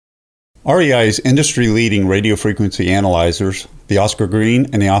REI's industry-leading radio frequency analyzers, the OSCOR Green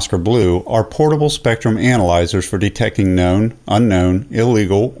and the OSCOR Blue, are portable spectrum analyzers for detecting known, unknown,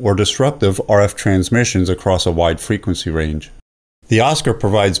 illegal, or disruptive RF transmissions across a wide frequency range. The OSCOR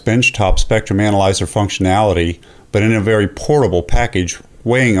provides benchtop spectrum analyzer functionality, but in a very portable package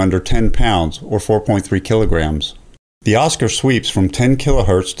weighing under 10 pounds or 4.3 kilograms. The OSCOR sweeps from 10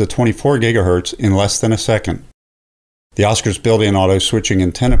 kHz to 24 GHz in less than a second. The OSCOR's built-in auto-switching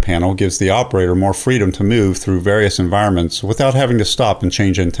antenna panel gives the operator more freedom to move through various environments without having to stop and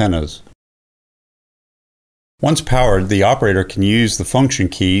change antennas. Once powered, the operator can use the function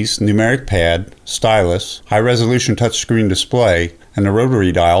keys, numeric pad, stylus, high-resolution touchscreen display, and the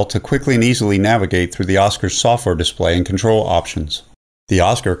rotary dial to quickly and easily navigate through the OSCOR's software display and control options. The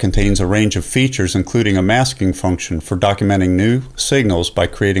OSCOR contains a range of features including a masking function for documenting new signals by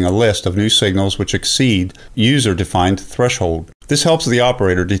creating a list of new signals which exceed user-defined threshold. This helps the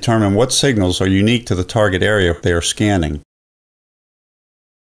operator determine what signals are unique to the target area they are scanning.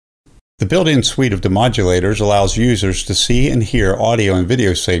 The built-in suite of demodulators allows users to see and hear audio and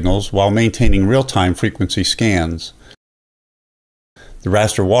video signals while maintaining real-time frequency scans. The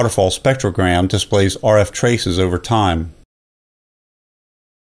raster waterfall spectrogram displays RF traces over time.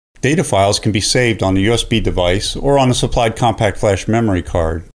 Data files can be saved on a USB device or on a supplied compact flash memory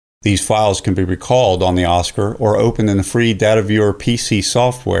card. These files can be recalled on the OSCOR or opened in the free Data Viewer PC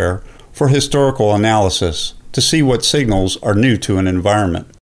software for historical analysis to see what signals are new to an environment.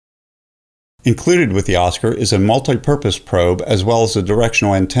 Included with the OSCOR is a multi-purpose probe as well as a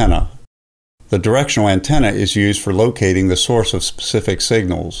directional antenna. The directional antenna is used for locating the source of specific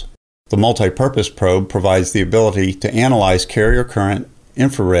signals. The multi-purpose probe provides the ability to analyze carrier current,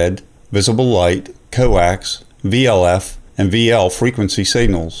 infrared, visible light, coax, VLF, and VL frequency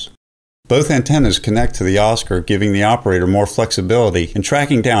signals. Both antennas connect to the OSCOR, giving the operator more flexibility in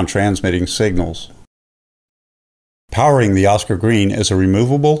tracking down transmitting signals. Powering the OSCOR Green is a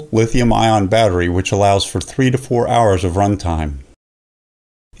removable lithium-ion battery which allows for 3 to 4 hours of runtime.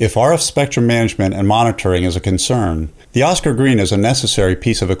 If RF spectrum management and monitoring is a concern, the OSCOR Green is a necessary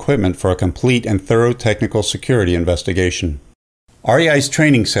piece of equipment for a complete and thorough technical security investigation. REI's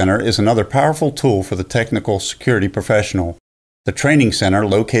Training Center is another powerful tool for the technical security professional. The Training Center,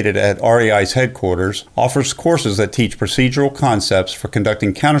 located at REI's headquarters, offers courses that teach procedural concepts for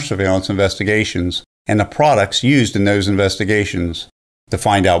conducting counter-surveillance investigations and the products used in those investigations. To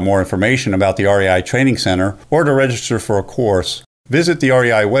find out more information about the REI Training Center or to register for a course, visit the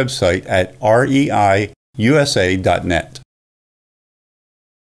REI website at reiusa.net.